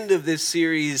End of this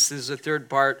series is a third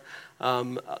part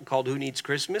called "Who Needs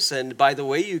Christmas?" And by the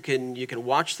way, you can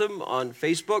watch them on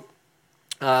Facebook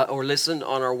or listen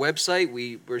on our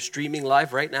website. We're streaming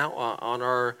live right now on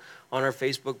our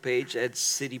Facebook page at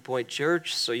City Point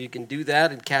Church, so you can do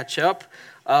that and catch up.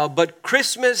 But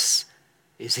Christmas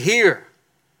is here.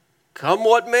 Come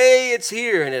what may, it's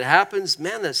here, and it happens,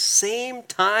 man, the same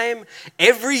time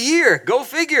every year. Go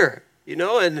figure.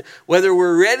 And whether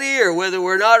we're ready or whether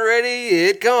we're not ready,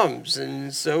 it comes.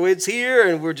 And so it's here,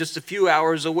 and we're just a few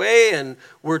hours away, and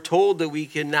we're told that we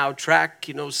can now track,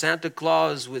 Santa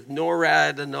Claus with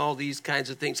NORAD and all these kinds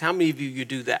of things. How many of you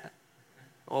do that?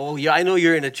 Oh, yeah, I know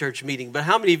you're in a church meeting, but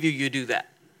how many of you do that?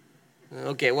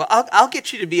 Okay, well, I'll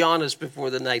get you to be honest before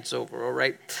the night's over, all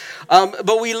right?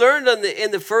 But we learned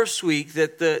in the first week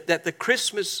that the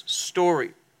Christmas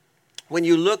story, when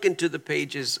you look into the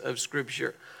pages of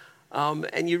Scripture,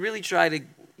 and you really try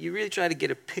to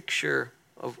get a picture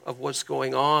of what's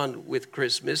going on with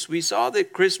Christmas. We saw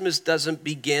that Christmas doesn't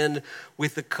begin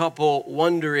with the couple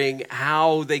wondering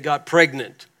how they got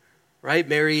pregnant, right?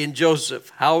 Mary and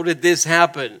Joseph. How did this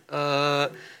happen?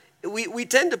 We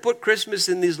tend to put Christmas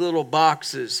in these little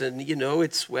boxes, and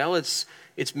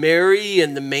it's Mary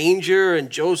and the manger and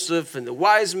Joseph and the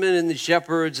wise men and the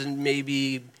shepherds and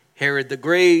maybe Herod the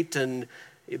Great and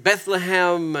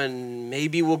Bethlehem, and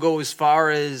maybe we'll go as far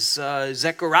as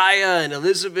Zechariah and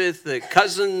Elizabeth, the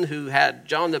cousin who had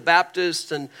John the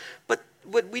Baptist. But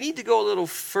we need to go a little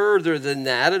further than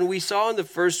that. And we saw in the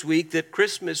first week that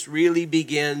Christmas really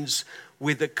begins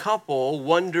with a couple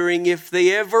wondering if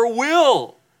they ever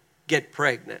will get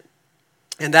pregnant.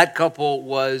 And that couple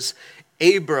was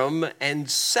Abram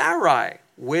and Sarai,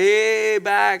 way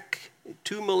back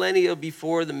 2 millennia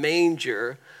before the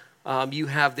manger. You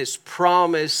have this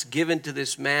promise given to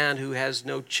this man who has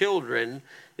no children,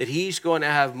 that he's going to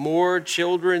have more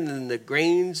children than the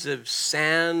grains of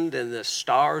sand and the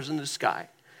stars in the sky,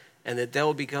 and that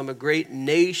they'll become a great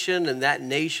nation, and that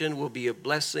nation will be a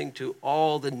blessing to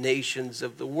all the nations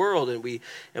of the world. And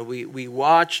we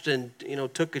watched and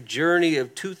took a journey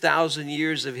of 2,000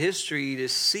 years of history to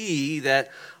see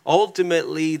that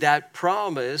ultimately that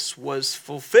promise was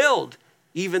fulfilled,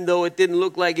 even though it didn't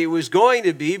look like it was going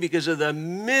to be because of the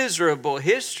miserable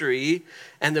history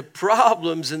and the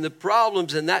problems, and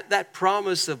that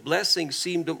promise of blessing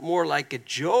seemed more like a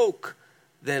joke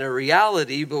than a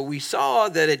reality. But we saw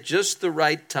that at just the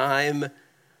right time,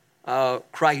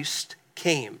 Christ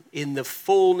came. In the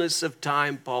fullness of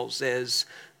time, Paul says,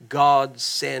 God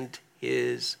sent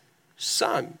his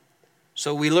Son.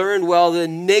 So we learned, the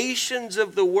nations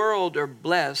of the world are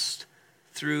blessed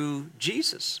through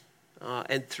Jesus.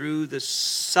 And through the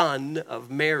Son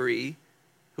of Mary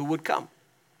who would come.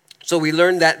 So we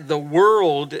learned that the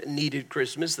world needed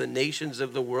Christmas, the nations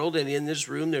of the world. And in this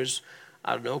room, there's,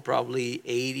 probably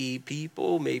 80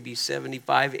 people, maybe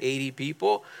 75, 80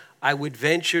 people. I would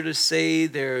venture to say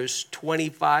there's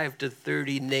 25 to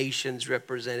 30 nations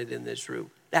represented in this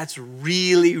room. That's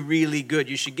really, really good.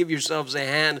 You should give yourselves a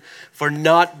hand for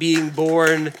not being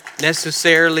born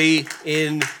necessarily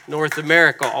in North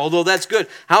America, although that's good.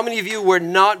 How many of you were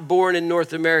not born in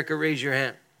North America? Raise your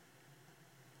hand.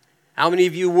 How many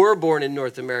of you were born in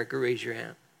North America? Raise your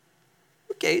hand.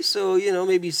 Okay, so,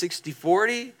 maybe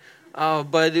 60-40.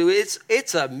 But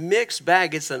it's a mixed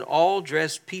bag. It's an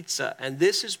all-dressed pizza. And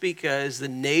this is because the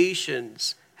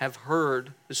nations have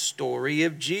heard the story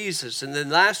of Jesus. And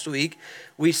then last week,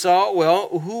 we saw,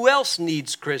 who else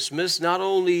needs Christmas? Not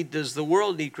only does the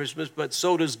world need Christmas, but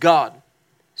so does God. You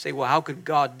say, how could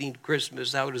God need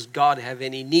Christmas? How does God have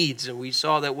any needs? And we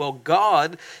saw that,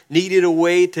 God needed a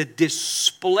way to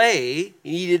display,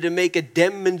 he needed to make a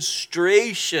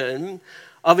demonstration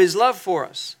of his love for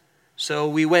us. So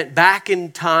we went back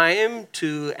in time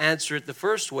to answer it the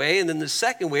first way, and then the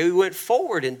second way, we went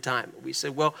forward in time. We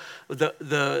said,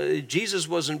 Jesus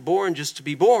wasn't born just to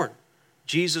be born.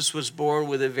 Jesus was born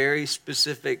with a very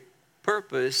specific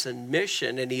purpose and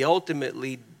mission, and he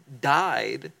ultimately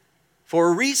died for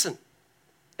a reason.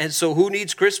 And so who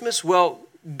needs Christmas?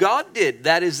 God did.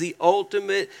 That is the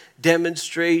ultimate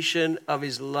demonstration of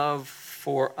his love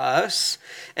for us.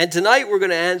 And tonight we're going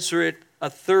to answer it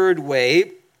a third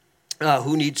way.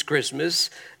 Who needs Christmas?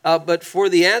 But for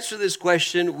the answer to this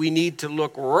question, we need to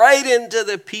look right into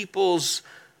the people's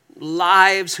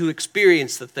lives who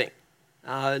experienced the thing.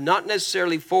 Not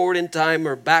necessarily forward in time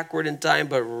or backward in time,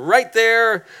 but right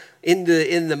there in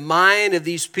the mind of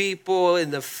these people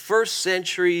in the first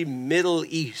century Middle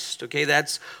East. Okay,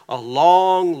 that's a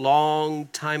long, long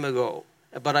time ago.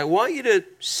 But I want you to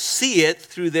see it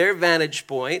through their vantage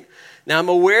point. Now, I'm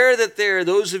aware that there are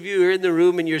those of you who are in the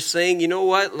room and you're saying,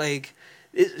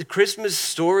 Christmas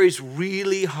stories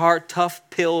really hard, tough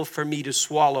pill for me to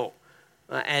swallow.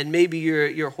 And maybe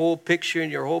your whole picture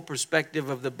and your whole perspective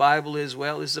of the Bible is,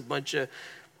 well, it's a bunch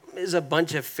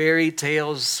of fairy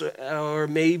tales, or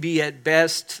maybe at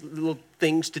best little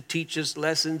things to teach us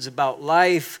lessons about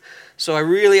life. So I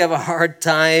really have a hard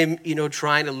time,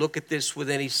 trying to look at this with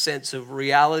any sense of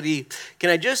reality. Can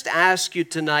I just ask you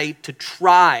tonight to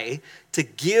try to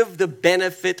give the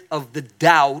benefit of the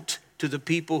doubt to the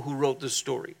people who wrote the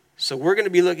story? So we're going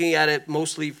to be looking at it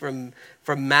mostly from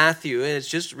Matthew, and it's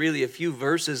just really a few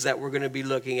verses that we're going to be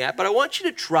looking at. But I want you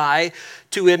to try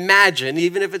to imagine,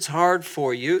 even if it's hard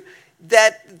for you,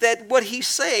 that what he's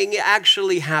saying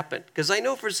actually happened. Because I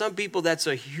know for some people that's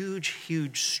a huge,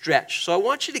 huge stretch. So I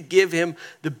want you to give him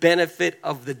the benefit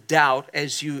of the doubt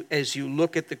as you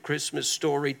look at the Christmas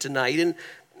story tonight, and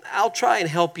I'll try and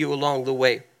help you along the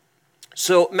way.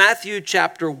 So Matthew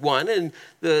chapter 1, and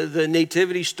the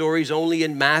nativity story is only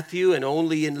in Matthew and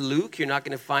only in Luke. You're not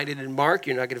going to find it in Mark.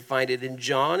 You're not going to find it in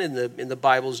John in the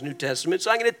Bible's New Testament. So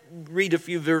I'm going to read a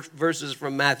few verses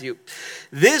from Matthew.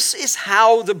 This is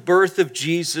how the birth of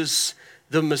Jesus,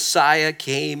 the Messiah,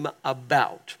 came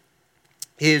about.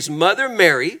 His mother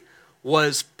Mary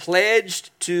was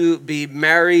pledged to be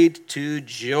married to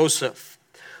Joseph.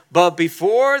 But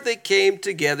before they came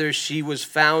together, she was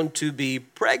found to be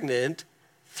pregnant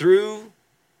through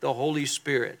the Holy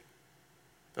Spirit.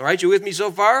 All right, you with me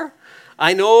so far?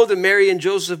 I know the Mary and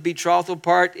Joseph betrothal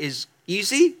part is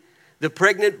easy. The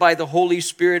pregnant by the Holy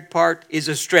Spirit part is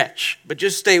a stretch. But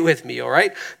just stay with me, all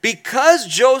right? Because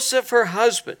Joseph, her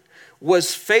husband,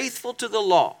 was faithful to the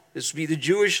law, this would be the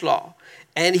Jewish law,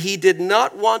 and he did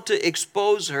not want to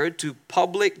expose her to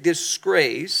public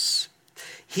disgrace,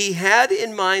 he had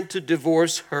in mind to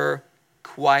divorce her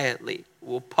quietly.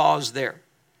 We'll pause there.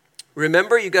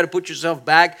 Remember, you've got to put yourself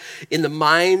back in the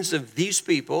minds of these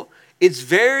people. It's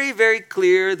very, very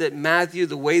clear that Matthew,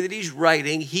 the way that he's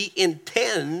writing, he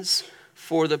intends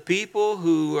for the people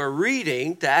who are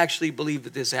reading to actually believe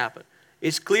that this happened.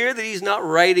 It's clear that he's not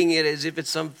writing it as if it's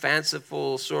some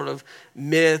fanciful sort of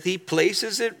myth. He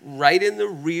places it right in the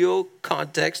real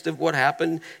context of what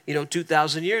happened,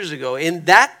 2,000 years ago. In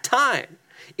that time,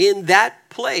 in that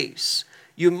place,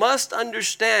 you must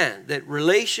understand that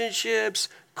relationships,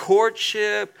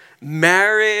 courtship,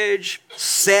 marriage,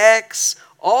 sex,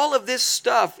 all of this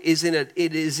stuff is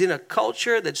in a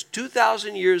culture that's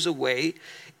 2,000 years away,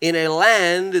 in a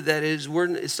land that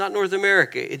it's not North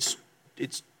America. It's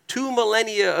 2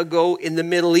 millennia ago in the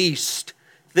Middle East.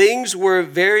 Things were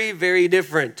very, very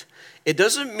different. It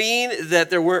doesn't mean that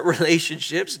there weren't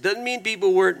relationships. It doesn't mean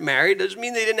people weren't married. It doesn't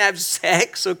mean they didn't have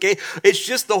sex, okay? It's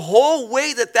just the whole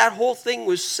way that whole thing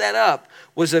was set up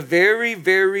was a very,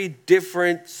 very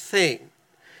different thing.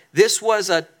 This was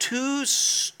a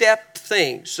 2-step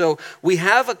thing. So we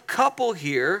have a couple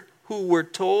here who were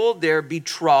told they're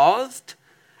betrothed,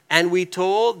 and we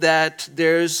told that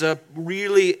there's a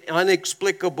really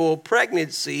inexplicable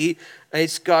pregnancy.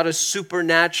 It's got a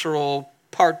supernatural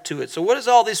part to it. So what does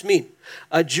all this mean?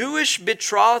 A Jewish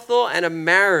betrothal and a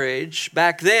marriage,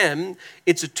 back then,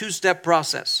 it's a 2-step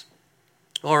process.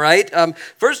 All right?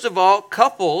 First of all,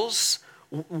 couples,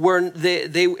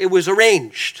 it was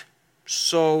arranged.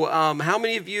 So how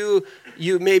many of you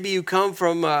maybe you come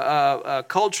from a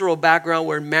cultural background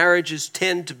where marriages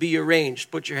tend to be arranged?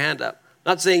 Put your hand up.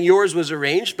 Not saying yours was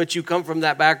arranged, but you come from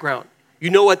that background. You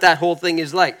know what that whole thing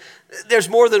is like. There's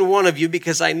more than one of you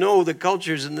because I know the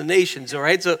cultures and the nations, all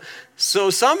right? So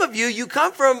some of you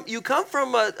come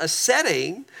from a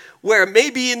setting where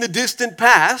maybe in the distant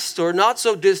past or not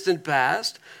so distant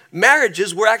past,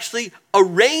 marriages were actually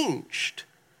arranged.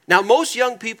 Now, most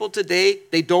young people today,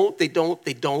 they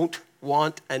don't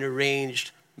want an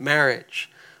arranged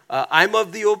marriage. I'm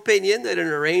of the opinion that an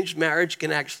arranged marriage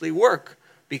can actually work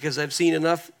because I've seen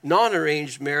enough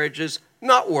non-arranged marriages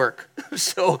not work.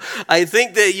 So I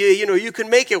think that you can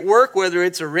make it work whether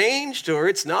it's arranged or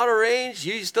it's not arranged.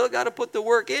 You still got to put the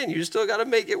work in. You still got to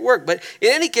make it work. But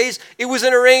in any case, it was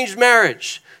an arranged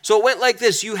marriage. So it went like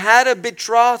this. You had a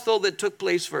betrothal that took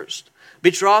place first.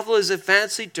 Betrothal is a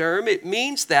fancy term. It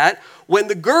means that when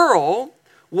the girl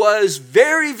was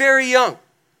very, very young,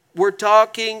 we're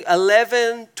talking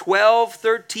 11, 12,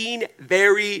 13,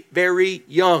 very, very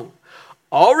young.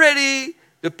 Already,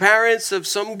 the parents of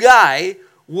some guy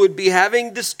would be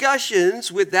having discussions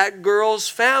with that girl's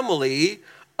family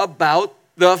about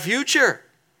the future.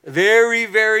 Very,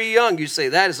 very young. You say,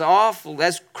 that is awful,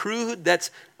 that's crude,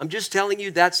 I'm just telling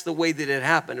you that's the way that it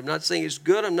happened. I'm not saying it's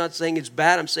good, I'm not saying it's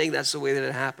bad, I'm saying that's the way that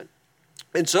it happened.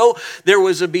 And so there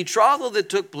was a betrothal that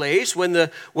took place when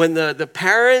the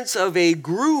parents of a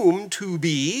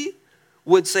groom-to-be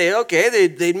would say, okay,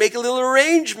 they'd make a little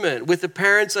arrangement with the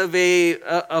parents of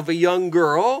a young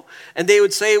girl, and they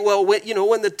would say, well,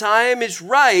 when the time is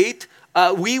right,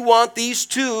 we want these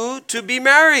two to be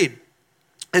married.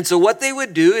 And so what they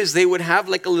would do is they would have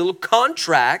like a little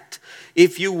contract,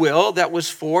 if you will, that was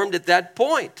formed at that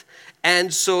point.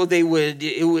 And so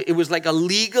it was like a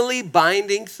legally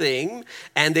binding thing,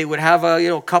 and they would have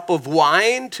a cup of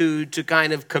wine to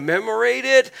kind of commemorate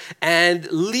it. And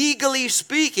legally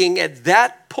speaking, at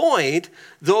that point,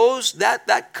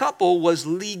 that couple was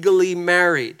legally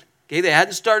married. Okay, they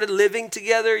hadn't started living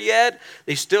together yet.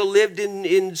 They still lived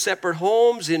in separate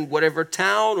homes in whatever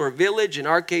town or village. In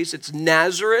our case, it's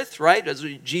Nazareth, right? As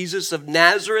Jesus of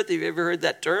Nazareth, have you ever heard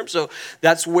that term? So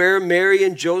that's where Mary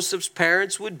and Joseph's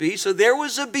parents would be. So there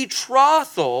was a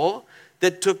betrothal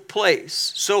that took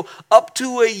place. So up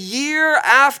to a year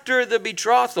after the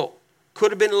betrothal,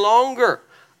 could have been longer,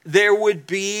 there would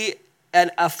be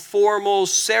a formal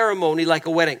ceremony like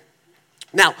a wedding.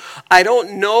 Now, I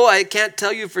don't know, I can't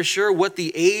tell you for sure what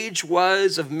the age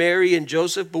was of Mary and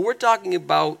Joseph, but we're talking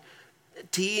about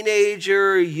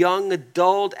teenager, young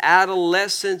adult,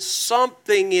 adolescent,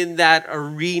 something in that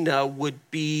arena would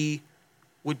be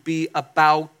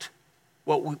about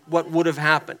what would have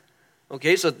happened.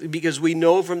 Okay, so because we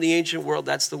know from the ancient world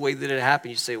that's the way that it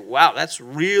happened. You say, wow,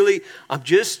 I'm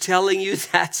just telling you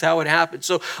that's how it happened.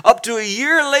 So up to a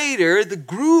year later, the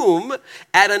groom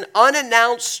at an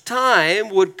unannounced time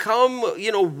would come,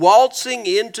 waltzing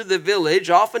into the village.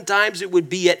 Oftentimes it would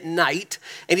be at night,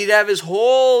 and he'd have his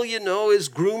whole, his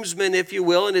groomsmen, if you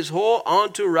will, and his whole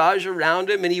entourage around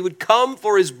him, and he would come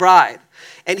for his bride.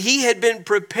 And he had been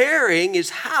preparing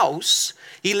his house.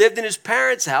 He lived in his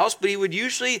parents' house, but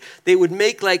they would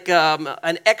make like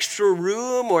an extra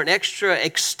room or an extra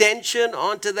extension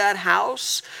onto that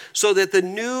house so that the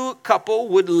new couple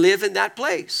would live in that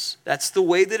place. That's the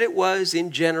way that it was in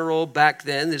general back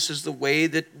then. This is the way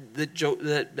that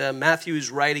Matthew is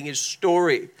writing his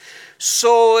story.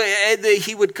 So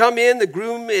he would come in, the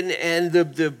groom, and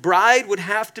the bride would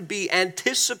have to be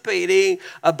anticipating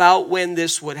about when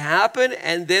this would happen.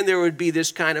 And then there would be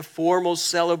this kind of formal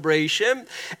celebration.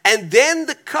 And then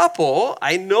the couple,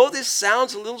 I know this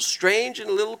sounds a little strange and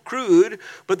a little crude,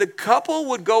 but the couple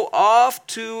would go off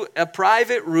to a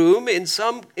private room. In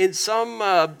some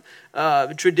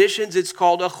traditions, it's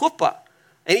called a chuppah.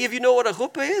 Any of you know what a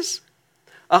chuppah is?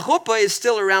 A chuppah is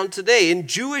still around today. In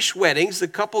Jewish weddings, the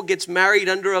couple gets married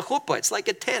under a chuppah. It's like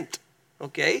a tent,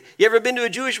 okay? You ever been to a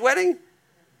Jewish wedding?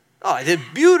 Oh, they're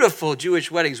beautiful Jewish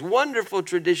weddings, wonderful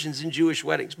traditions in Jewish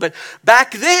weddings. But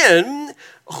back then,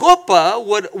 chuppah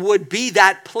would be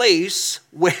that place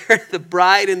where the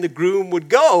bride and the groom would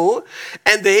go,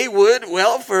 and they would,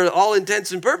 well, for all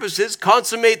intents and purposes,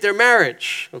 consummate their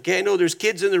marriage. Okay, I know there's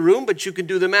kids in the room, but you can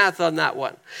do the math on that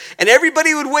one. And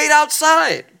everybody would wait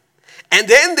outside. And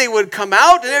then they would come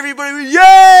out and everybody would,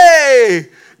 yay,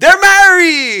 they're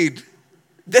married.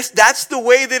 That's the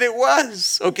way that it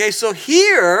was. Okay, so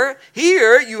here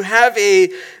you have a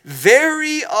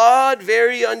very odd,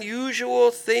 very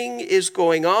unusual thing is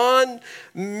going on.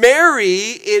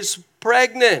 Mary is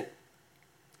pregnant.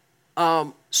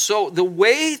 So the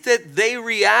way that they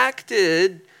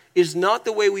reacted is not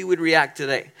the way we would react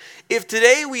today. If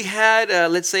today we had,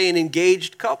 let's say, an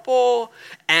engaged couple,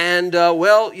 and,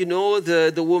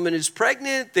 the woman is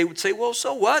pregnant, they would say, well,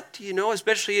 so what?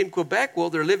 Especially in Quebec, well,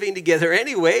 they're living together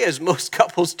anyway, as most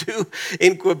couples do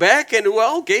in Quebec, and,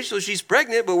 well, okay, so she's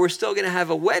pregnant, but we're still going to have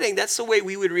a wedding. That's the way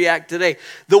we would react today.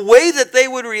 The way that they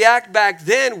would react back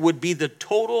then would be the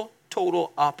total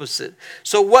opposite.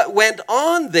 So what went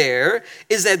on there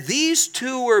is that these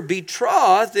two were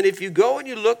betrothed, and if you go and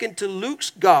you look into Luke's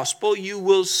gospel, you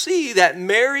will see that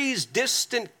Mary's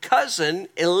distant cousin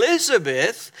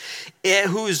Elizabeth,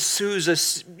 who's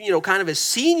a kind of a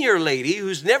senior lady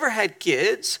who's never had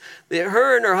kids,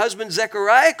 her and her husband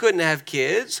Zechariah couldn't have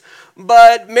kids,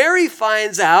 but Mary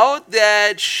finds out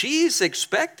that she's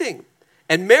expecting.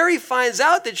 And Mary finds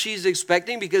out that she's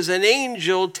expecting because an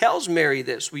angel tells Mary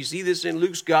this. We see this in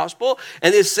Luke's gospel.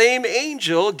 And this same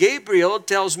angel, Gabriel,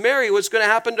 tells Mary what's going to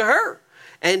happen to her.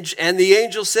 And the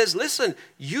angel says, listen,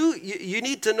 you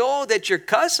need to know that your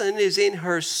cousin is in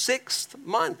her 6th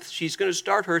month. She's going to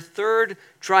start her 3rd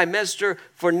trimester,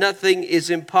 for nothing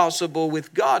is impossible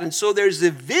with God. And so there's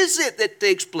a visit that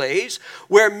takes place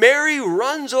where Mary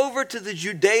runs over to the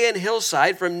Judean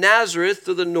hillside from Nazareth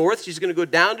to the north. She's going to go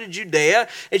down to Judea,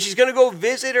 and she's going to go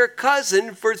visit her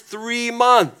cousin for 3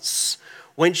 months.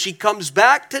 When she comes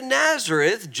back to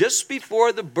Nazareth, just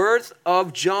before the birth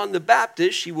of John the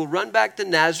Baptist, she will run back to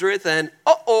Nazareth and,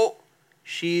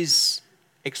 she's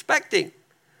expecting.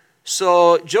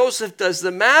 So Joseph does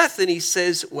the math and he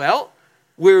says, well,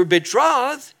 we're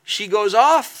betrothed. She goes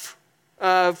off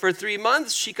for 3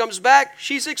 months. She comes back.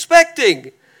 She's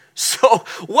expecting. So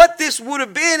what this would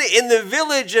have been in the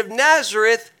village of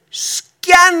Nazareth,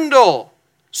 scandal.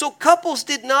 So couples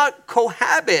did not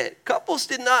cohabit. Couples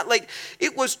did not,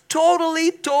 it was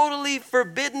totally, totally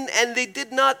forbidden. And they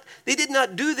did not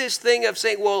do this thing of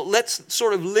saying, well, let's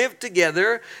sort of live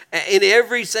together in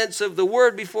every sense of the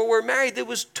word before we're married. It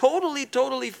was totally,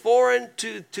 totally foreign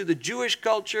to the Jewish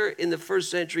culture in the first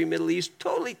century Middle East.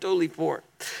 Totally, totally foreign.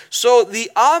 So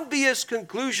the obvious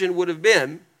conclusion would have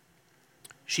been,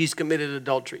 she's committed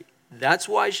adultery. That's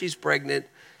why she's pregnant.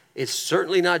 It's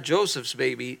certainly not Joseph's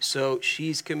baby, so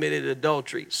she's committed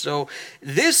adultery. So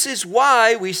this is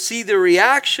why we see the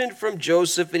reaction from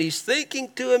Joseph, and he's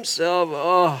thinking to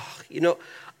himself,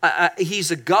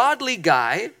 he's a godly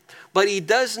guy, but he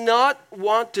does not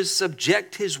want to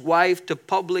subject his wife to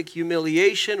public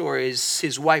humiliation, or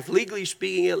his wife, legally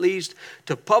speaking at least,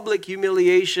 to public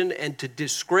humiliation and to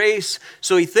disgrace.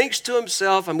 So he thinks to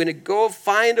himself, I'm going to go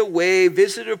find a way,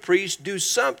 visit a priest, do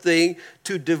something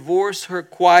to divorce her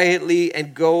quietly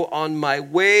and go on my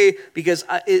way, because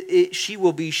she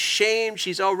will be shamed.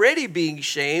 She's already being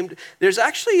shamed. There's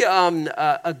actually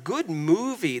a good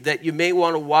movie that you may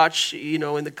want to watch,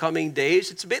 in the coming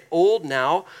days. It's a bit old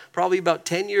now, probably about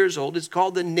 10 years old. It's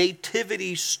called The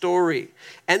Nativity Story.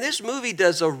 And this movie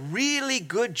does a really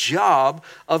good job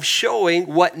of showing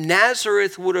what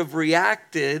Nazareth would have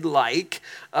reacted like,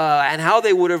 and how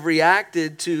they would have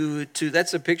reacted to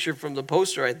that's a picture from the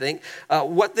poster, I think,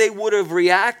 what they would have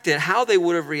reacted, how they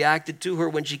would have reacted to her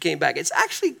when she came back. It's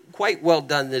actually quite well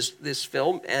done, this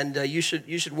film, and you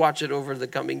should watch it over the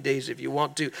coming days if you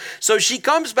want to. So she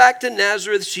comes back to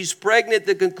Nazareth. She's pregnant.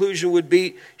 The conclusion would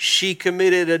be she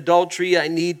committed adultery. I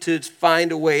need to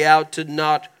find a way out to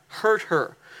not hurt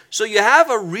her. So you have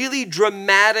a really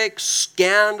dramatic,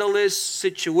 scandalous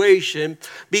situation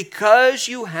because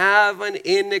you have an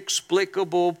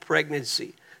inexplicable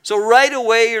pregnancy. So right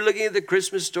away, you're looking at the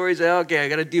Christmas stories. Okay, I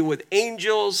got to deal with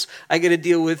angels. I got to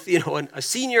deal with, a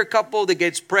senior couple that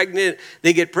gets pregnant.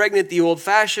 They get pregnant the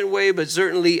old-fashioned way, but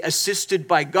certainly assisted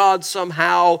by God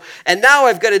somehow. And now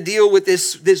I've got to deal with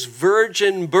this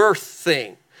virgin birth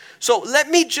thing. So let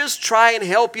me just try and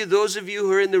help you, those of you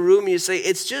who are in the room, and you say,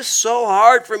 it's just so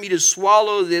hard for me to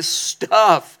swallow this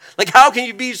stuff. How can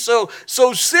you be so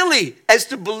silly as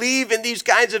to believe in these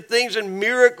kinds of things and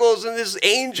miracles and these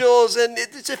angels, and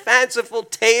it's a fanciful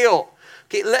tale.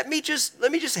 Okay, let me just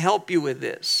help you with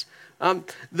this.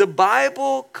 The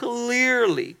Bible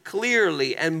clearly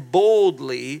and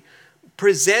boldly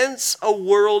presents a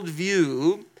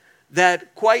worldview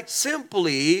that quite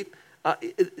simply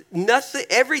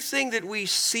everything that we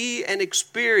see and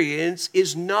experience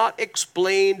is not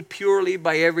explained purely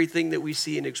by everything that we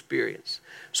see and experience.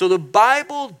 So the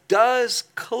Bible does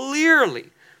clearly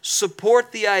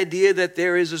support the idea that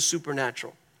there is a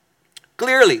supernatural.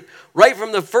 Clearly, right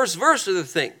from the first verse of the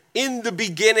thing. In the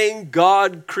beginning,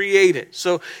 God created.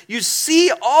 So you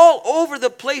see all over the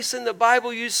place in the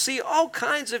Bible, you see all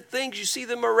kinds of things. You see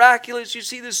the miraculous, you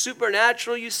see the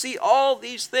supernatural, you see all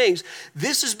these things.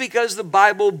 This is because the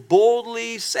Bible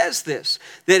boldly says this,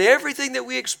 that everything that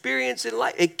we experience in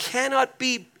life, it cannot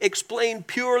be explained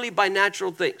purely by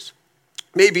natural things.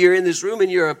 Maybe you're in this room and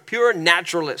you're a pure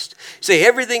naturalist. You say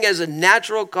everything has a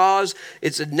natural cause,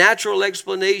 it's a natural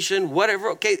explanation,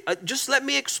 whatever. Okay, just let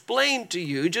me explain to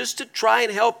you, just to try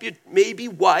and help you maybe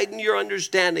widen your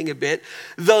understanding a bit,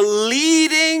 the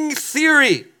leading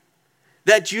theory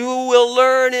that you will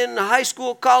learn in high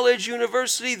school, college,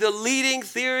 university, the leading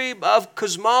theory of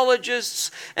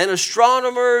cosmologists and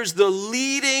astronomers, the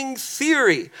leading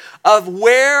theory of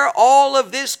where all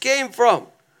of this came from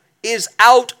is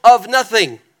out of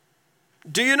nothing.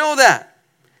 Do you know that?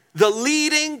 The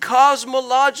leading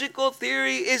cosmological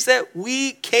theory is that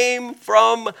we came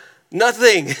from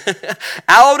nothing.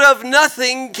 Out of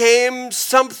nothing came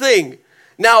something.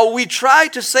 Now, we try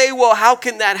to say, well, how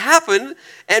can that happen?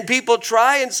 And people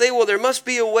try and say, well, there must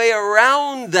be a way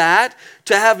around that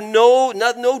to have no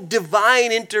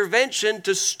divine intervention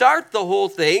to start the whole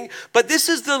thing. But this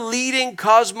is the leading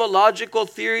cosmological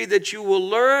theory that you will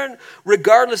learn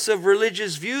regardless of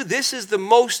religious view. This is the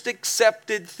most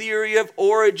accepted theory of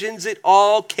origins. It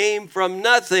all came from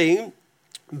nothing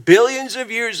billions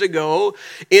of years ago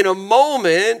in a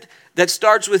moment that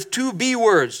starts with two B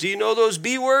words. Do you know those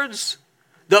B words?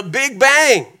 The Big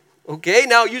Bang. Okay,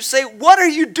 now you say, what are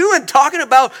you doing talking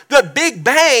about the Big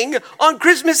Bang on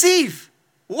Christmas Eve?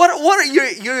 What are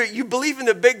you believe in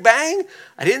the Big Bang?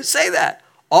 I didn't say that.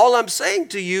 All I'm saying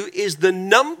to you is the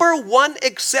number one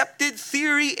accepted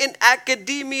theory in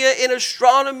academia, in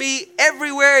astronomy,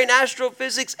 everywhere, in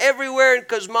astrophysics, everywhere in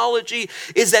cosmology,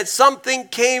 is that something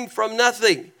came from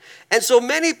nothing. And so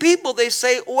many people, they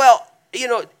say, well,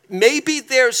 maybe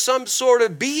there's some sort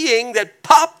of being that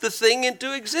popped the thing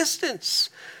into existence.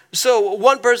 So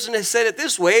one person has said it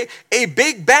this way: a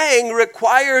big bang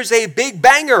requires a big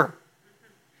banger.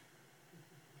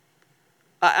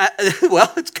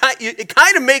 Well, it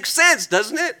kind of makes sense,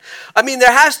 doesn't it? I mean,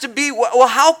 there has to be, well,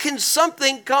 how can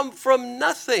something come from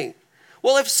nothing?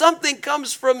 Well, if something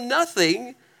comes from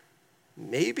nothing,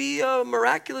 maybe a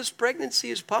miraculous pregnancy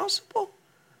is possible.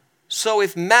 So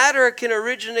if matter can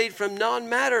originate from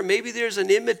non-matter, maybe there's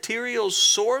an immaterial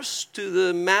source to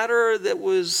the matter that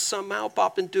was somehow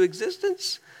popped into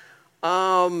existence.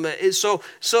 So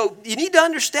you need to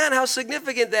understand how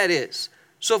significant that is.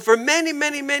 So for many,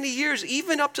 many, many years,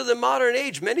 even up to the modern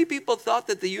age, many people thought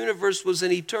that the universe was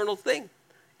an eternal thing.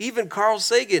 Even Carl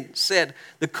Sagan said,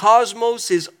 the cosmos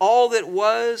is all that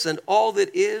was and all that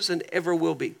is and ever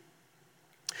will be.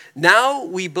 Now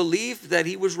we believe that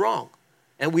he was wrong.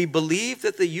 And we believe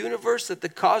that the universe, that the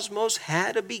cosmos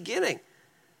had a beginning.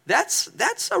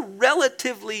 That's a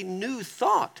relatively new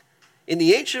thought. In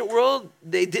the ancient world,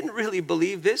 they didn't really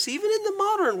believe this. Even in the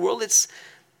modern world, it's,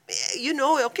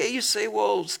 okay, you say,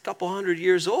 well, it's a couple hundred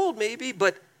years old maybe,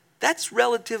 but that's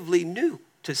relatively new.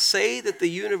 To say that the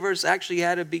universe actually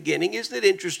had a beginning. Isn't it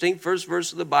interesting? First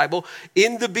verse of the Bible,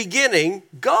 in the beginning,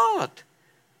 God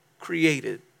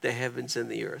created the heavens and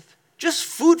the earth. Just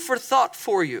food for thought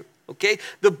for you. Okay,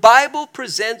 the Bible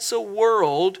presents a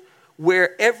world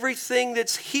where everything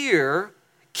that's here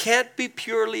can't be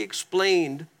purely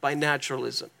explained by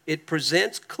naturalism. It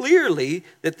presents clearly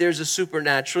that there's a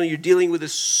supernatural. You're dealing with a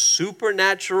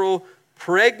supernatural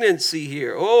pregnancy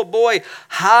here. Oh boy,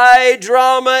 high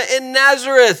drama in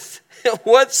Nazareth.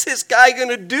 What's this guy going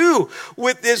to do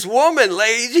with this woman?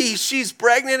 Lady, she's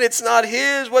pregnant. It's not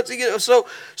his. What's he going to do?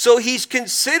 So he's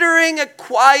considering a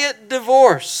quiet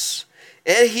divorce.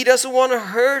 And he doesn't want to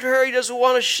hurt her. He doesn't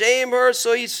want to shame her.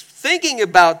 So he's thinking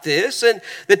about this. And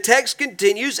the text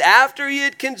continues, after he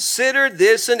had considered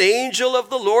this, an angel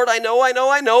of the Lord, I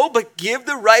know, but give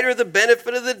the writer the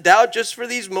benefit of the doubt just for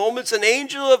these moments. An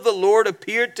angel of the Lord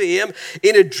appeared to him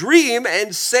in a dream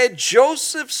and said,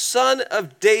 Joseph, son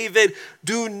of David,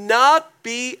 do not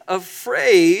be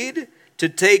afraid to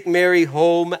take Mary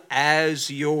home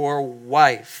as your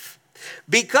wife.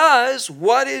 Because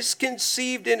what is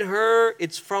conceived in her,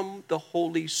 it's from the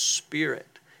Holy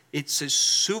Spirit. It's a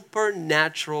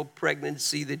supernatural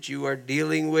pregnancy that you are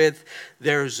dealing with.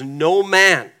 There's no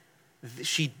man.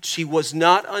 She was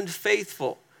not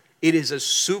unfaithful. It is a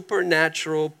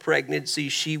supernatural pregnancy.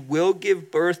 She will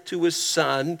give birth to a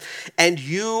son, and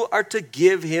you are to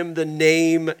give him the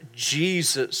name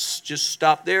Jesus. Just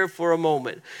stop there for a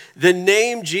moment. The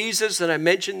name Jesus, and I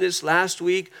mentioned this last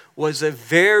week, was a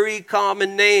very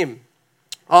common name.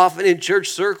 Often in church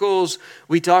circles,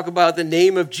 we talk about the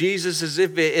name of Jesus as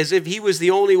if he was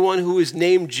the only one who was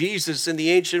named Jesus in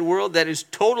the ancient world. That is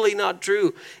totally not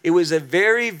true. It was a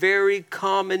very, very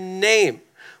common name.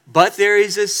 But there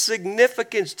is a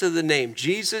significance to the name.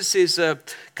 Jesus is a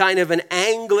kind of an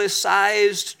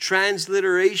anglicized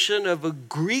transliteration of a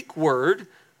Greek word,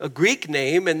 a Greek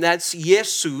name, and that's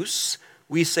Jesus.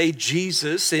 We say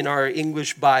Jesus in our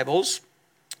English Bibles.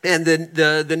 And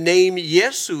the name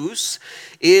Jesus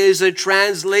is a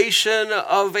translation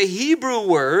of a Hebrew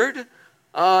word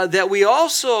that we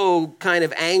also kind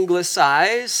of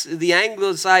anglicize. The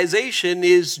anglicization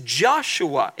is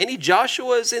Joshua. Any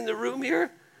Joshuas in the room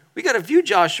here? We got a few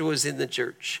Joshuas in the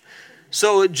church.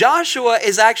 So Joshua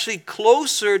is actually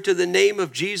closer to the name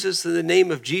of Jesus than the name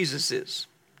of Jesus is.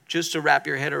 Just to wrap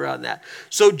your head around that.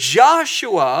 So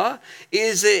Joshua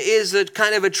is a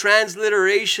kind of a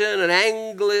transliteration, an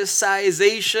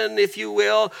anglicization, if you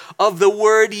will, of the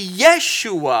word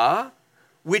Yeshua,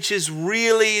 which is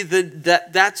really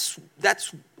that's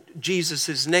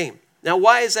Jesus' name. Now,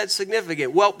 why is that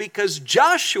significant? Well, because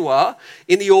Joshua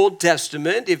in the Old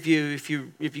Testament, if you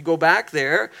go back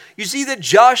there, you see that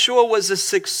Joshua was a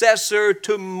successor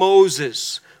to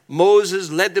Moses. Moses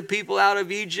led the people out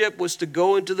of Egypt, was to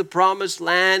go into the promised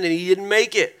land, and he didn't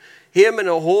make it. Him and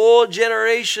a whole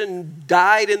generation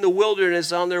died in the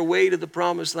wilderness on their way to the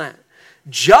promised land.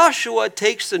 Joshua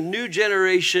takes the new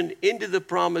generation into the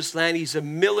promised land. He's a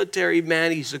military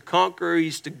man. He's a conqueror.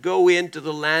 He's to go into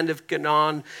the land of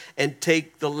Canaan and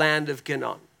take the land of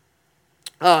Canaan.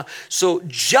 So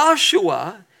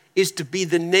Joshua is to be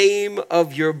the name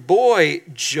of your boy,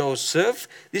 Joseph.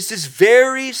 This is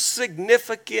very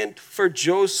significant for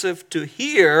Joseph to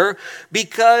hear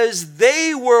because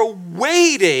they were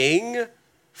waiting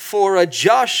for a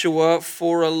Joshua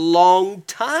for a long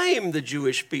time, the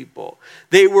Jewish people.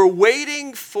 They were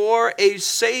waiting for a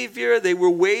Savior. They were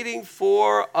waiting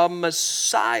for a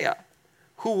Messiah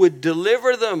who would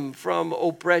deliver them from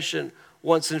oppression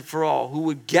once and for all, who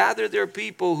would gather their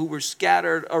people who were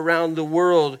scattered around the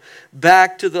world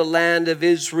back to the land of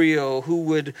Israel, who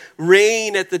would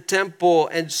reign at the temple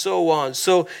and so on.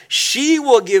 So she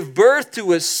will give birth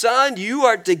to a son. You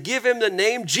are to give him the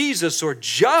name Jesus or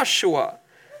Joshua,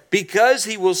 because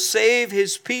he will save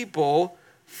his people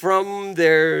from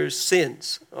their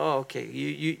sins. Oh,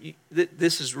 okay,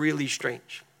 this is really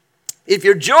strange. If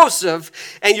you're Joseph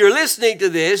and you're listening to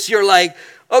this, you're like,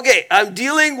 okay, I'm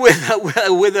dealing with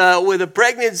a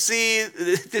pregnancy.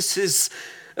 This is,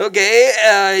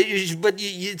 okay, but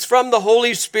it's from the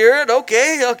Holy Spirit.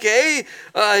 Okay.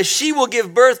 She will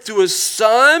give birth to a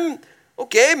son.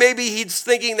 Okay, maybe he's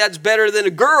thinking that's better than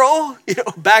a girl.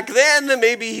 Back then,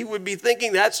 maybe he would be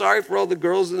thinking that. Sorry for all the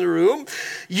girls in the room.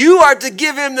 You are to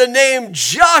give him the name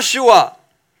Joshua.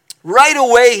 Right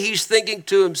away, he's thinking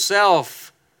to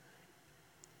himself,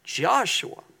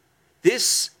 Joshua.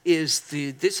 This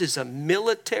is a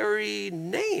military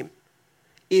name.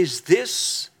 Is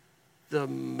this the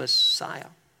Messiah?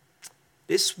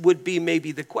 This would be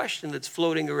maybe the question that's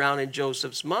floating around in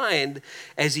Joseph's mind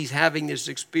as he's having this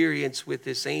experience with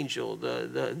this angel,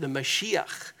 the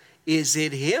Mashiach. Is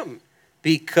it him?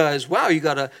 Because, wow, you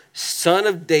got a son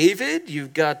of David,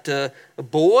 you've got a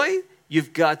boy,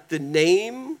 you've got the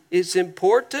name is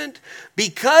important,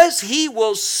 because he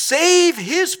will save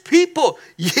his people.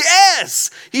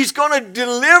 Yes, he's going to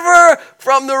deliver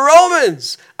from the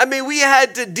Romans. I mean, we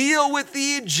had to deal with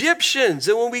the Egyptians,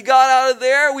 and when we got out of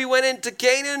there, we went into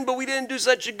Canaan, but we didn't do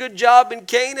such a good job in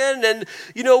Canaan, and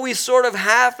we sort of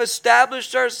half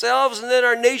established ourselves, and then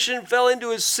our nation fell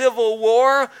into a civil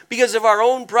war because of our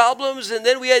own problems, and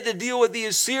then we had to deal with the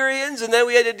Assyrians, and then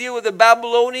we had to deal with the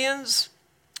Babylonians.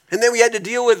 And then we had to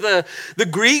deal with the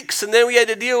Greeks, and then we had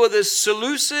to deal with the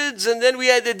Seleucids, and then we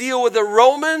had to deal with the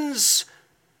Romans.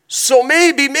 So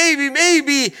maybe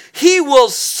he will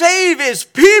save his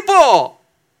people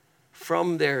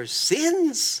from their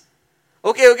sins.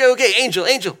 Okay,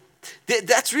 angel.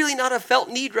 That's really not a felt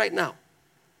need right now.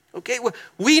 Okay,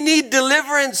 we need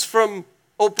deliverance from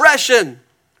oppression.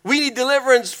 We need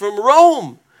deliverance from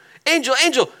Rome. Angel.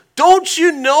 Don't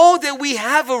you know that we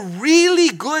have a really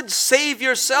good save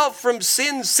yourself from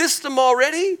sin system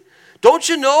already? Don't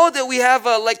you know that we have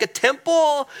a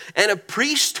temple and a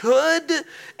priesthood?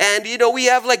 And, we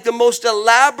have the most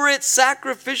elaborate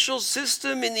sacrificial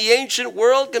system in the ancient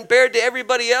world compared to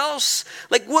everybody else?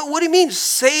 What do you mean,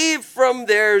 save from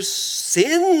their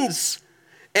sins?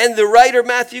 And the writer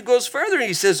Matthew goes further and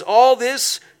he says, all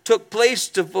this took place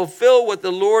to fulfill what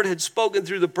the Lord had spoken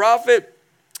through the prophet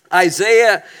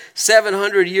Isaiah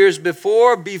 700 years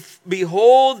before.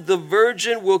 Behold, the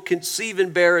virgin will conceive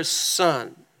and bear a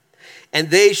son, and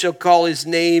they shall call his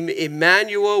name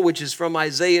Emmanuel, which is from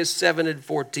Isaiah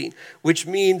 7:14, which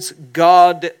means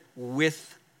God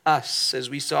with us, as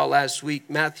we saw last week,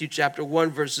 Matthew chapter 1,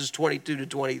 verses 22 to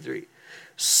 23.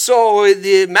 So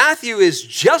Matthew is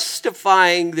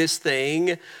justifying this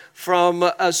thing from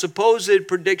a supposed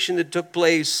prediction that took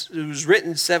place. It was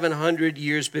written 700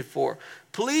 years before.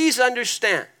 Please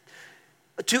understand,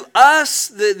 to us,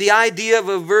 the idea of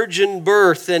a virgin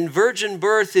birth, and virgin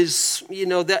birth is,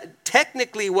 that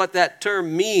technically what that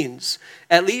term means,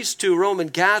 at least to Roman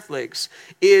Catholics,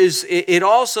 is it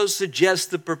also suggests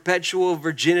the perpetual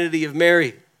virginity of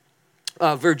Mary,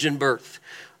 virgin birth.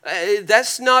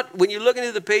 That's not, when you look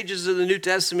into the pages of the New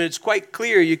Testament, it's quite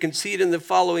clear. You can see it in the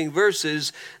following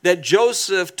verses that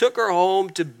Joseph took her home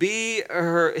to be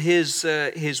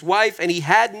his wife, and he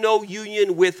had no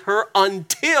union with her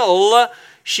until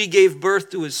she gave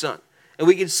birth to his son. And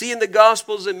we can see in the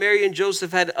Gospels that Mary and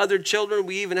Joseph had other children.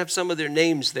 We even have some of their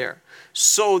names there.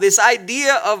 So this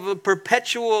idea of a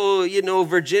perpetual,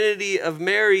 virginity of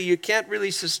Mary, you can't really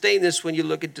sustain this when you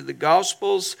look into the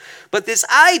Gospels. But this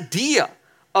idea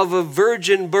of a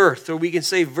virgin birth, or we can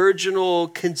say virginal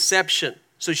conception.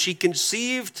 So she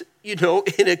conceived, in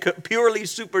a purely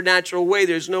supernatural way.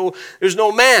 There's no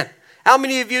man. How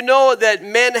many of you know that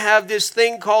men have this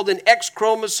thing called an X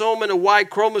chromosome and a Y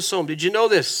chromosome? Did you know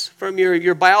this from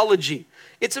your biology?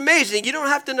 It's amazing. You don't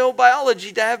have to know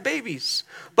biology to have babies.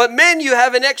 But men, you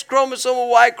have an X chromosome, a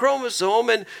Y chromosome,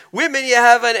 and women, you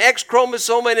have an X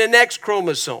chromosome and an X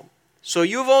chromosome. So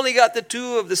you've only got the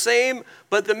two of the same,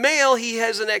 but the male, he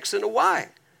has an X and a Y.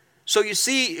 So you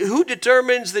see, who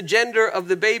determines the gender of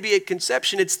the baby at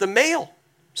conception? It's the male.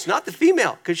 It's not the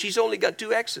female, because she's only got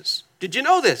 2 X's. Did you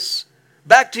know this?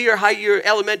 Back to your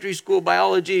elementary school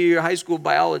biology or your high school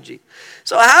biology.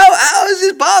 So how is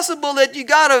it possible that you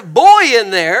got a boy in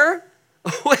there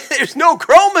when there's no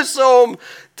chromosome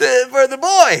for the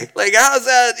boy? Like, how's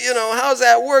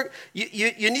that work?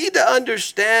 You need to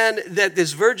understand that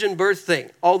this virgin birth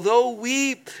thing, although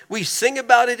we sing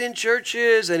about it in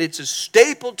churches and it's a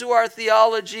staple to our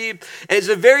theology, and it's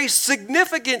a very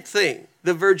significant thing,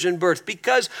 the virgin birth,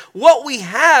 because what we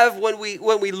have when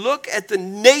we look at the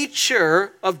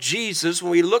nature of Jesus,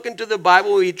 when we look into the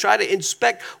Bible, when we try to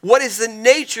inspect what is the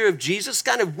nature of Jesus,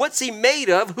 kind of what's he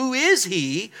made of, who is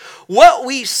he, what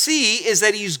we see is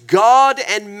that he's God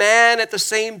and man at the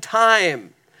same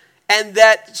time, and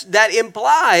that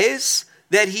implies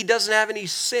that he doesn't have any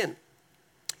sin.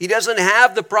 He doesn't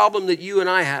have the problem that you and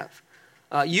I have.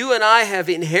 You and I have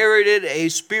inherited a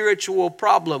spiritual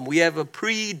problem. We have a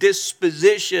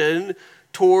predisposition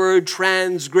toward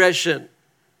transgression.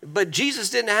 But Jesus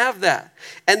didn't have that.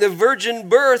 And the virgin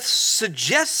birth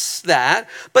suggests that,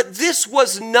 but this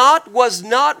was not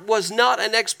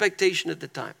an expectation at the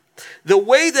time. The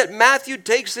way that Matthew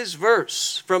takes this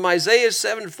verse from Isaiah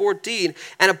 7:14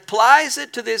 and applies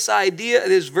it to this idea of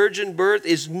this virgin birth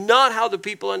is not how the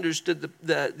people understood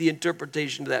the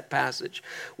interpretation of that passage.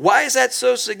 Why is that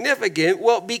so significant?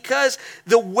 Well, because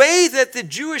the way that the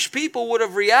Jewish people would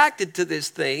have reacted to this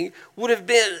thing would have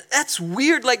been, that's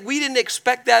weird, like we didn't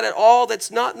expect that at all.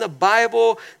 That's not in the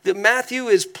Bible. That Matthew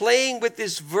is playing with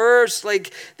this verse,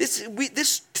 like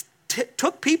this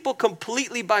took people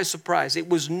completely by surprise. It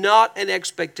was not an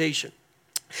expectation.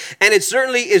 And it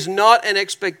certainly is not an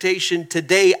expectation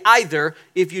today either.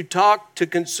 If you talk to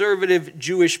conservative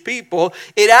Jewish people,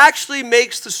 it actually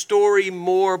makes the story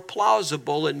more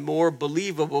plausible and more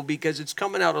believable because it's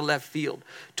coming out of left field.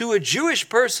 To a Jewish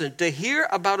person, to hear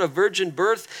about a virgin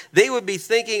birth, they would be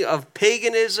thinking of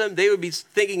paganism. They would be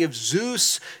thinking of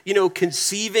Zeus,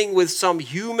 conceiving with some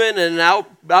human, and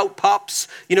out pops,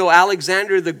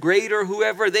 Alexander the Great or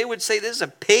whoever. They would say this is a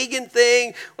pagan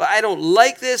thing. Well, I don't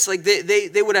like this. Like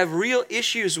they would have real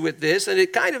issues with this, and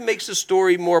it kind of makes the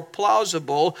story more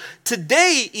plausible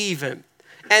today even.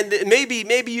 And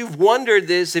maybe you've wondered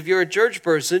this if you're a church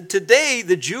person. Today,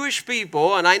 the Jewish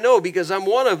people, and I know because I'm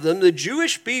one of them, the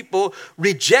Jewish people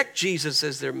reject Jesus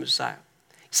as their Messiah.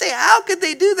 You say, how could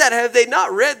they do that? Have they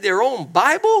not read their own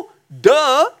Bible?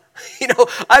 Duh.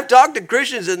 I've talked to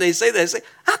Christians and they say that. I say,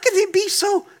 how can they be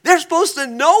so? They're supposed to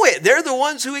know it. They're the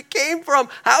ones who it came from.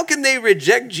 How can they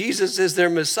reject Jesus as their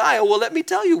Messiah? Well, let me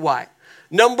tell you why.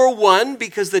 Number one,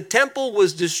 because the temple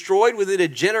was destroyed within a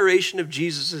generation of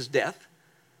Jesus' death.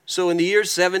 So in the year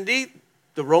 70,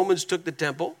 the Romans took the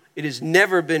temple. It has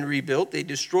never been rebuilt. They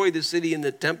destroyed the city and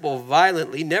the temple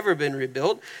violently, never been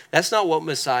rebuilt. That's not what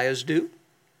messiahs do.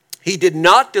 He did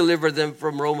not deliver them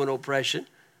from Roman oppression,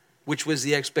 which was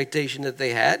the expectation that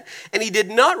they had. And he did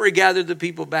not regather the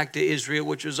people back to Israel,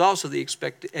 which was also the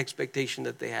expectation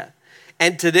that they had.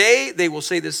 And today, they will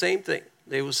say the same thing.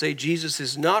 They will say, Jesus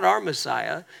is not our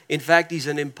Messiah. In fact, he's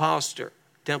an imposter.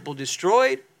 Temple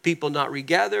destroyed, people not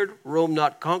regathered, Rome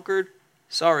not conquered.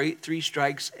 Sorry, 3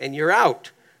 strikes and you're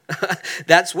out.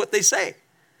 That's what they say.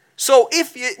 So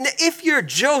if you're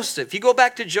Joseph, you go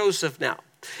back to Joseph now.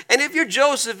 And if you're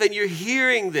Joseph and you're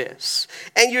hearing this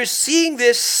and you're seeing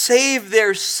this save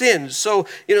their sins. So,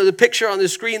 the picture on the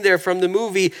screen there from the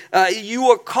movie, you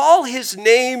will call his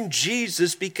name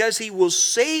Jesus because he will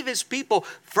save his people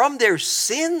from their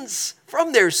sins.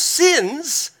 From their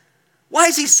sins? Why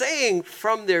is he saying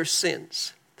from their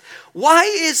sins? Why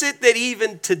is it that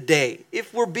even today,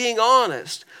 if we're being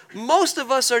honest, most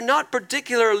of us are not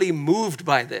particularly moved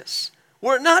by this?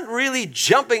 We're not really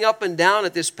jumping up and down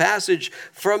at this passage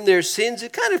from their sins.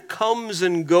 It kind of comes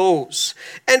and goes.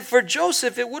 And for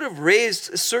Joseph, it would have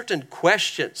raised certain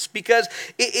questions because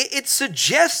it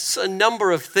suggests a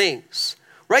number of things,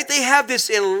 right? They have this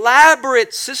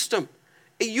elaborate system.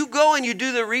 You go and you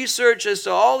do the research as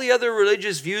to all the other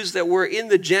religious views that were in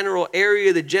the general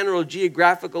area, the general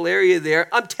geographical area there.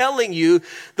 I'm telling you,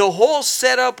 the whole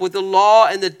setup with the law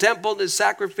and the temple and the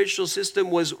sacrificial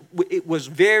system was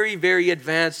very, very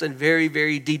advanced and very,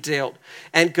 very detailed.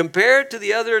 And compared to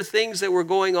the other things that were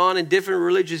going on in different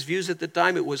religious views at the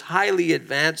time, it was highly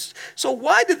advanced. So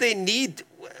why do they need,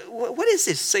 what is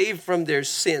this save from their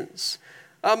sins?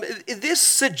 This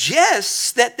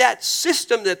suggests that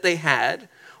system that they had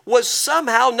was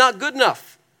somehow not good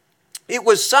enough. It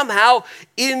was somehow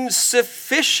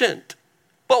insufficient.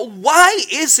 But why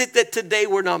is it that today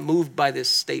we're not moved by this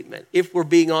statement? If we're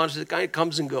being honest, it kind of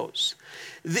comes and goes.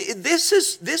 This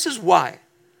is why.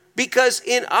 Because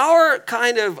in our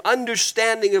kind of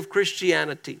understanding of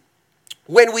Christianity,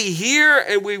 when we hear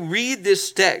and we read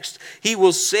this text, he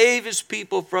will save his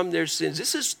people from their sins.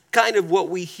 This is kind of what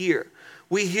we hear.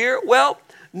 We hear, well,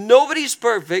 nobody's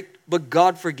perfect, but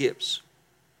God forgives.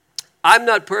 I'm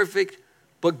not perfect,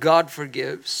 but God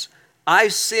forgives. I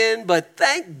sin, but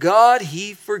thank God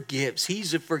he forgives.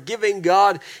 He's a forgiving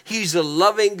God. He's a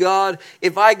loving God.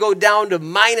 If I go down to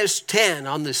 -10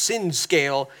 on the sin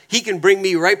scale, he can bring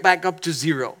me right back up to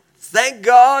 0. Thank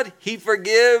God he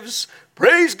forgives.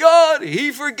 Praise God,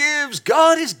 he forgives.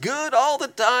 God is good all the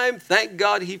time. Thank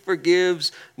God he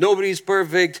forgives. Nobody's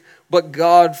perfect, but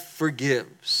God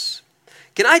forgives.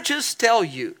 Can I just tell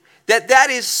you that that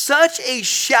is such a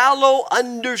shallow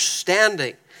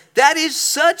understanding? That is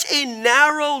such a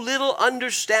narrow little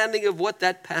understanding of what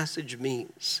that passage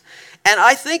means. And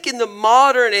I think in the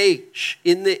modern age,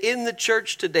 in the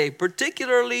church today,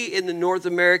 particularly in the North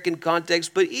American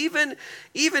context, but even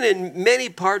in many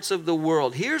parts of the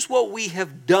world, here's what we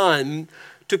have done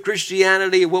to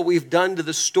Christianity, what we've done to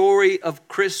the story of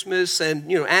Christmas, and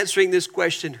answering this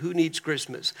question, who needs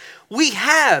Christmas? We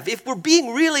have, if we're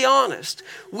being really honest,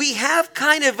 we have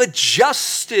kind of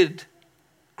adjusted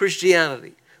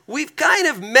Christianity. We've kind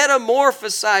of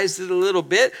metamorphosized it a little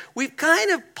bit. We've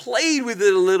kind of played with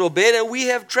it a little bit, and we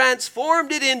have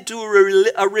transformed it into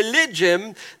a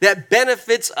religion that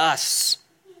benefits us.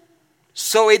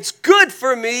 So it's good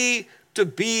for me to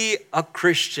be a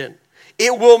Christian.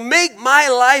 It will make my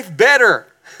life better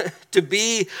to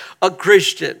be a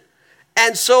Christian.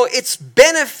 And so it's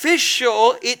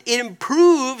beneficial, it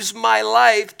improves my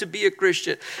life to be a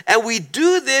Christian. And we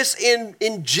do this in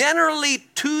generally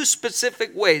 2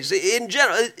 specific ways. In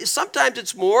general, sometimes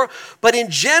it's more, but in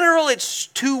general it's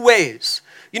 2 ways.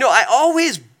 I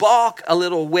always balk a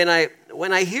little when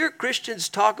I hear Christians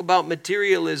talk about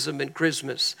materialism in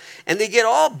Christmas, and they get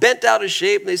all bent out of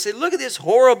shape, and they say, look at this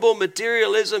horrible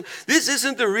materialism. This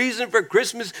isn't the reason for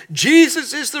Christmas.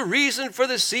 Jesus is the reason for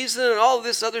the season, and all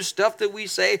this other stuff that we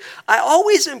say. I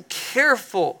always am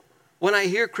careful when I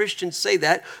hear Christians say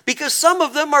that, because some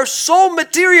of them are so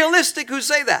materialistic who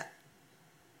say that.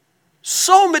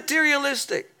 So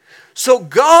materialistic. So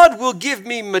God will give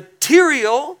me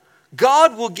material,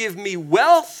 God will give me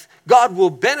wealth, God will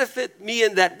benefit me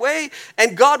in that way,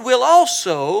 and God will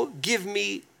also give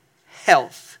me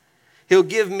health. He'll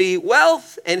give me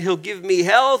wealth and he'll give me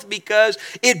health because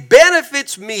it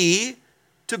benefits me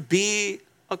to be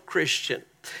a Christian.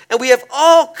 And we have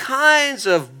all kinds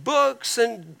of books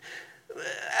and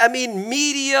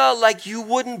media like you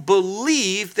wouldn't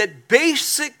believe that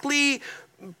basically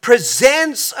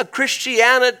presents a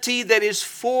Christianity that is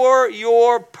for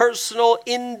your personal,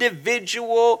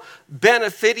 individual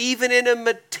benefit, even in a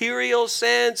material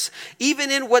sense,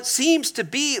 even in what seems to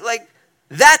be like,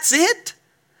 that's it.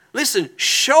 Listen,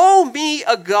 show me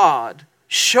a God,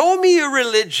 show me a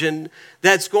religion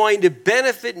that's going to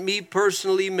benefit me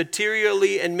personally,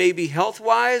 materially, and maybe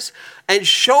health-wise, and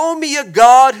show me a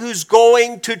God who's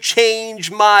going to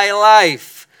change my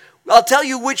life. I'll tell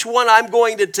you which one I'm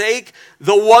going to take,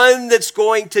 the one that's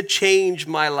going to change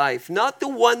my life, not the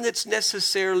one that's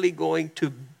necessarily going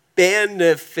to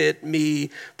benefit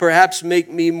me, perhaps make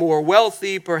me more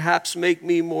wealthy, perhaps make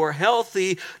me more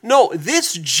healthy. No,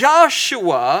 this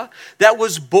Joshua that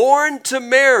was born to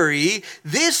Mary,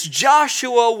 this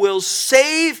Joshua will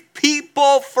save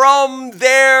people from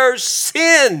their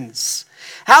sins.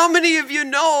 How many of you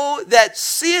know that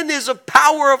sin is a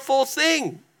powerful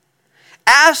thing?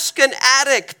 Ask an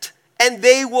addict, and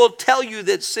they will tell you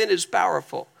that sin is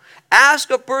powerful.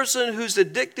 Ask a person who's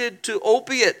addicted to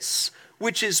opiates,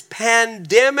 which is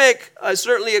pandemic,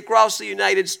 certainly across the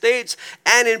United States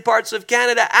and in parts of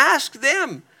Canada. Ask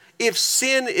them if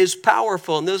sin is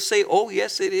powerful, and they'll say, oh,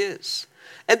 yes, it is.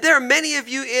 And there are many of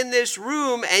you in this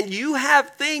room, and you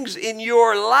have things in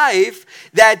your life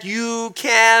that you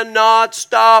cannot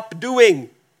stop doing.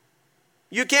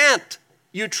 You can't.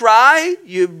 You try,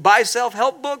 you buy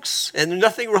self-help books, and there's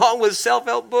nothing wrong with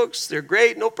self-help books. They're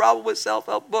great, no problem with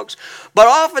self-help books. But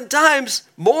oftentimes,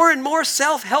 more and more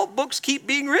self-help books keep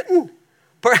being written.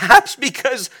 Perhaps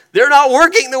because they're not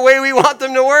working the way we want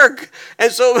them to work.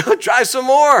 And so we'll try some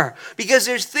more. Because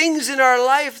there's things in our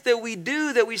life that we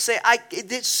do that we say,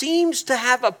 it seems to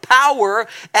have a power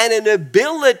and an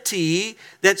ability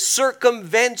that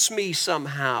circumvents me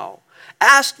somehow.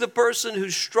 Ask the person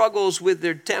who struggles with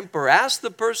their temper. Ask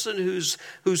the person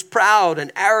who's proud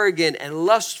and arrogant and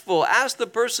lustful. Ask the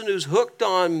person who's hooked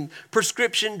on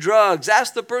prescription drugs.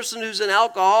 Ask the person who's an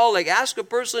alcoholic. Ask a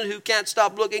person who can't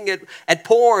stop looking at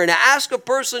porn. Ask a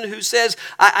person who says,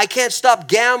 I can't stop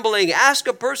gambling. Ask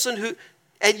a person who,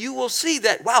 and you will see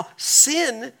that, wow,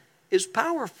 sin is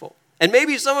powerful. And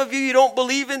maybe some of you don't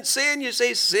believe in sin. You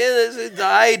say sin is the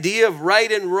idea of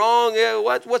right and wrong.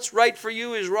 What's right for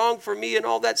you is wrong for me and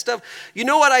all that stuff. You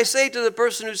know what I say to the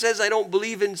person who says I don't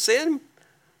believe in sin?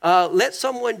 Let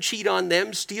someone cheat on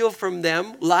them, steal from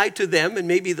them, lie to them, and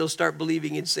maybe they'll start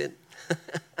believing in sin.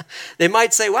 They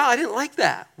might say, wow, I didn't like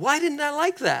that. Why didn't I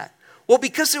like that? Well,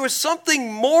 because there was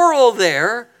something moral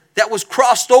there that was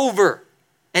crossed over.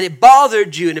 And it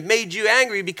bothered you and it made you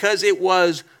angry because it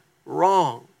was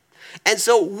wrong. And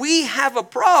so we have a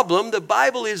problem. The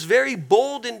Bible is very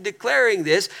bold in declaring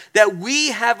this, that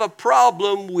we have a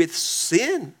problem with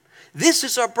sin. This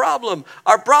is our problem.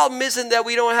 Our problem isn't that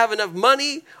we don't have enough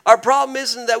money. Our problem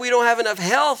isn't that we don't have enough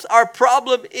health. Our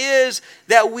problem is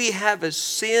that we have a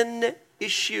sin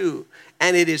issue.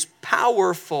 And it is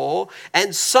powerful.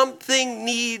 And something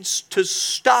needs to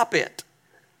stop it.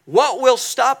 What will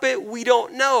stop it, we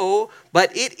don't know.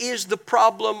 But it is the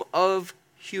problem of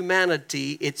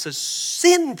humanity. It's a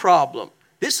sin problem.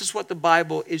 This is what the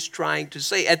Bible is trying to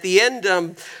say. At the end,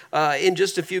 in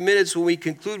just a few minutes when we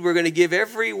conclude, we're going to give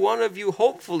every one of you,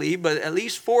 hopefully, but at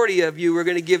least 40 of you, we're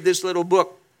going to give this little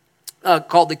book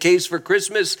called The Case for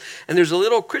Christmas. And there's a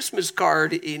little Christmas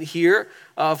card in here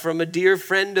from a dear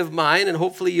friend of mine, and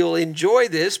hopefully you'll enjoy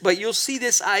this. But you'll see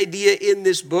this idea in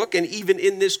this book and even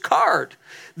in this card.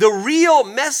 The real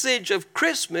message of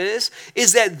Christmas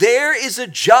is that there is a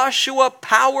Joshua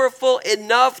powerful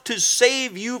enough to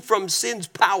save you from sin's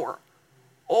power.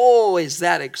 Oh, is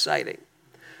that exciting?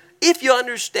 If you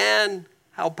understand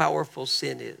how powerful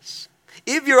sin is.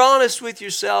 If you're honest with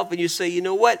yourself and you say, you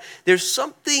know what? There's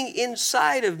something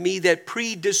inside of me that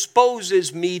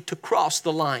predisposes me to cross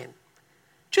the line.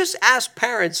 Just ask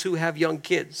parents who have young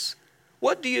kids.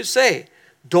 What do you say?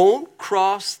 Don't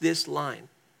cross this line.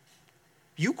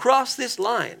 You cross this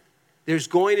line, there's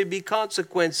going to be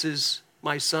consequences,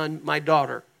 my son, my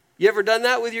daughter. You ever done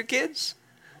that with your kids?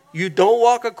 You don't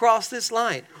walk across this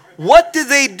line. What do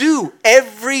they do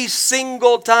every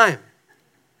single time?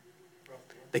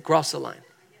 They cross the line.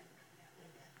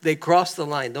 They cross the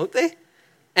line, don't they?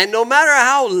 And no matter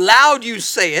how loud you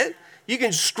say it, you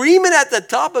can scream it at the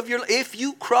top of your... If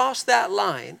you cross that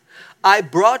line, I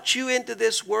brought you into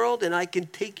this world and I can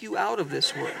take you out of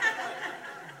this world.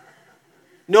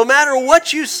 No matter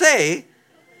what you say,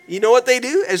 you know what they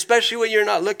do? Especially when you're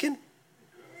not looking?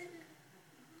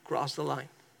 Cross the line.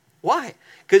 Why?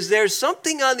 Because there's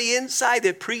something on the inside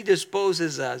that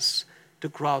predisposes us to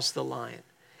cross the line.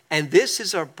 And this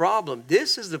is our problem.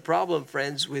 This is the problem,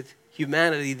 friends, with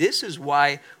humanity. This is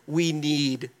why we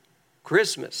need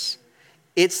Christmas.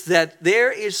 It's that there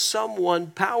is someone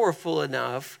powerful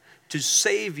enough to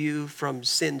save you from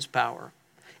sin's power.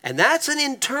 And that's an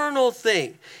internal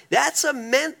thing. That's a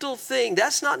mental thing.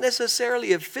 That's not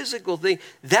necessarily a physical thing.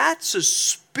 That's a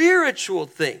spiritual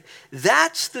thing.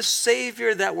 That's the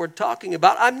Savior that we're talking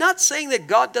about. I'm not saying that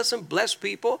God doesn't bless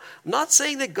people. I'm not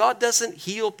saying that God doesn't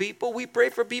heal people. We pray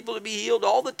for people to be healed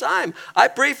all the time. I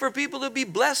pray for people to be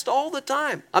blessed all the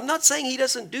time. I'm not saying He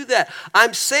doesn't do that.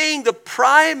 I'm saying the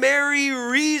primary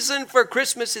reason for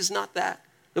Christmas is not that.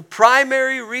 The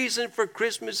primary reason for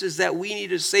Christmas is that we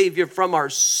need a Savior from our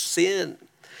sin.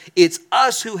 It's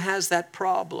us who has that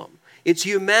problem. It's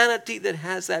humanity that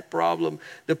has that problem,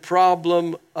 the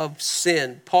problem of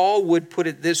sin. Paul would put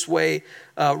it this way,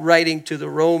 writing to the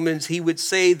Romans. He would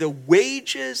say the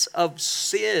wages of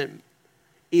sin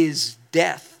is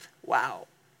death. Wow.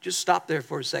 Just stop there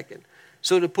for a second.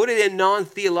 So to put it in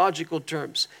non-theological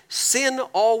terms, sin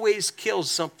always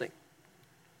kills something.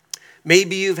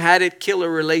 Maybe you've had it kill a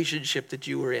relationship that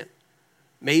you were in.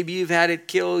 Maybe you've had it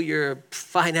kill your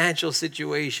financial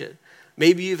situation.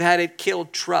 Maybe you've had it kill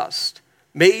trust.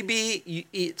 Maybe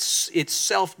it's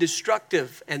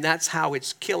self-destructive, and that's how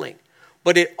it's killing.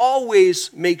 But it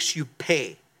always makes you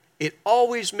pay. It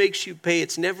always makes you pay.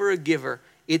 It's never a giver.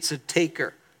 It's a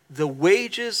taker. The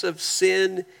wages of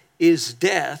sin is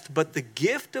death, but the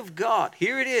gift of God,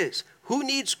 here it is. Who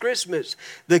needs Christmas?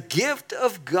 The gift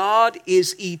of God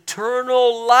is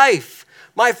eternal life.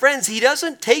 My friends, He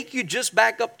doesn't take you just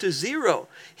back up to zero.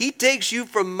 He takes you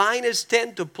from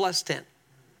 -10 to +10.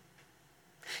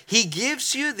 He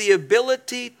gives you the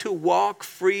ability to walk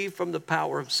free from the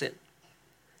power of sin.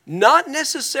 Not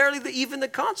necessarily even the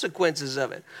consequences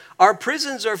of it. Our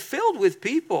prisons are filled with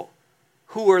people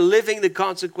who are living the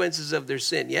consequences of their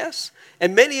sin, yes?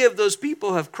 And many of those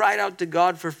people have cried out to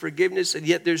God for forgiveness, and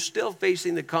yet they're still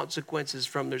facing the consequences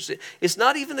from their sin. It's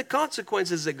not even the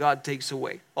consequences that God takes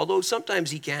away, although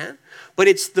sometimes He can, but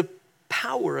it's the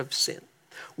power of sin,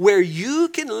 where you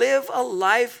can live a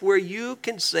life where you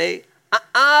can say,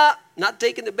 not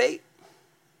taking the bait.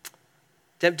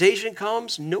 Temptation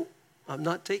comes, nope, I'm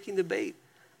not taking the bait.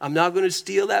 I'm not going to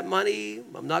steal that money.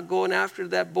 I'm not going after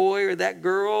that boy or that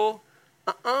girl.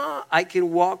 I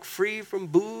can walk free from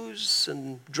booze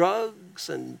and drugs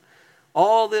and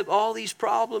all these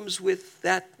problems with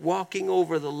that walking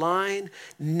over the line.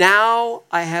 Now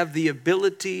I have the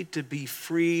ability to be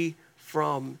free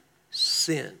from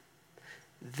sin.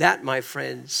 That, my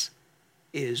friends,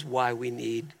 is why we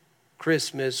need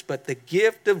Christmas. But the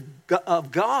gift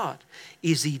of God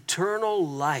is eternal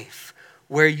life,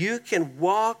 where you can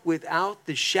walk without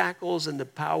the shackles and the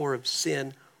power of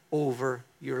sin over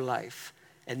your life.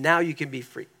 And now you can be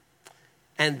free.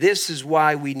 And this is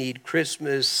why we need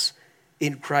Christmas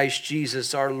in Christ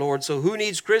Jesus our Lord. So who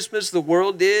needs Christmas? The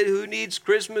world did. Who needs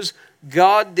Christmas?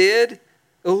 God did.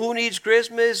 Who needs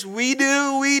Christmas? We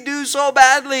do. We do so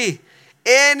badly.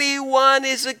 Anyone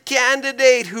is a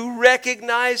candidate who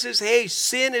recognizes, hey,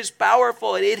 sin is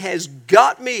powerful and it has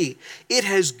got me. It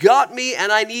has got me,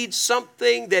 and I need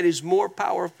something that is more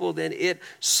powerful than it.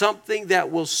 Something that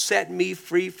will set me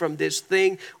free from this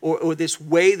thing or this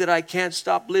way that I can't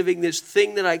stop living, this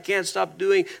thing that I can't stop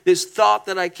doing, this thought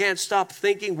that I can't stop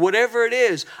thinking, whatever it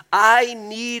is. I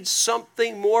need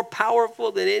something more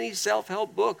powerful than any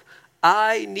self-help book.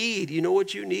 You know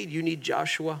what you need? You need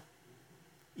Joshua.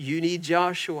 You need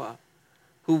Joshua,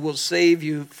 who will save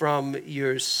you from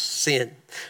your sin.